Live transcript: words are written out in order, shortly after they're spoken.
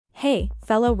Hey,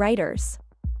 fellow writers.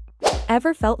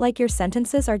 Ever felt like your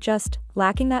sentences are just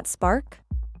lacking that spark?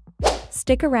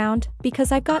 Stick around,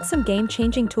 because I've got some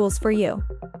game-changing tools for you.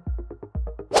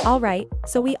 Alright,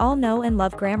 so we all know and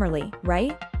love Grammarly,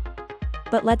 right?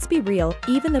 But let's be real,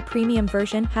 even the premium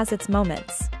version has its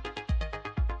moments.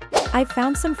 I've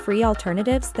found some free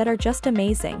alternatives that are just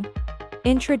amazing.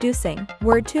 Introducing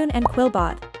Wordtune and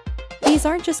QuillBot. These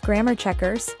aren't just grammar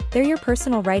checkers, they're your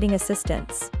personal writing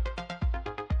assistants.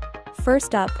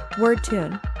 First up,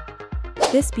 Wordtune.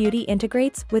 This beauty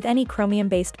integrates with any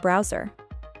Chromium-based browser.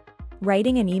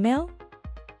 Writing an email?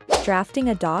 Drafting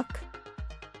a doc?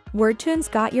 Wordtune's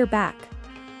got your back.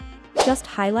 Just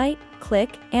highlight,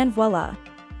 click, and voila.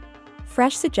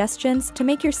 Fresh suggestions to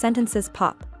make your sentences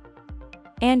pop.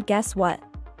 And guess what?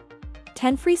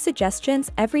 10 free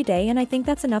suggestions every day, and I think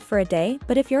that's enough for a day,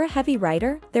 but if you're a heavy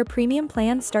writer, their premium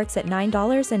plan starts at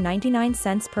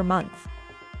 $9.99 per month.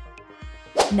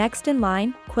 Next in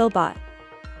line, QuillBot.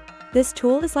 This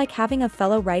tool is like having a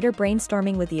fellow writer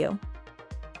brainstorming with you.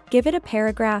 Give it a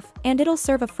paragraph, and it'll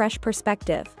serve a fresh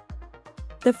perspective.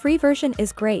 The free version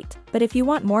is great, but if you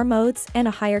want more modes and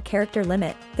a higher character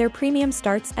limit, their premium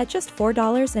starts at just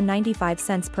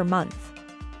 $4.95 per month.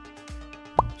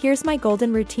 Here's my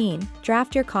golden routine: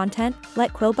 draft your content,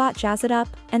 let QuillBot jazz it up,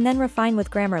 and then refine with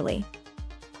Grammarly.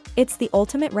 It's the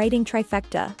ultimate writing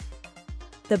trifecta.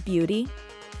 The beauty?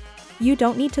 You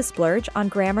don't need to splurge on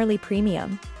Grammarly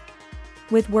Premium.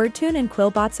 With Wordtune and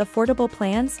QuillBot's affordable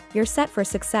plans, you're set for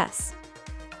success.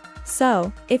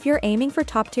 So, if you're aiming for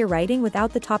top-tier writing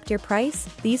without the top-tier price,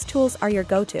 these tools are your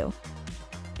go-to.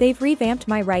 They've revamped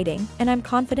my writing, and I'm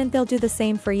confident they'll do the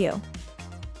same for you.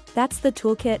 That's the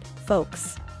toolkit,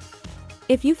 folks.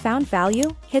 If you found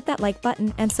value, hit that like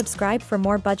button and subscribe for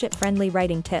more budget-friendly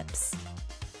writing tips.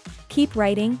 Keep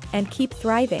writing, and keep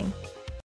thriving.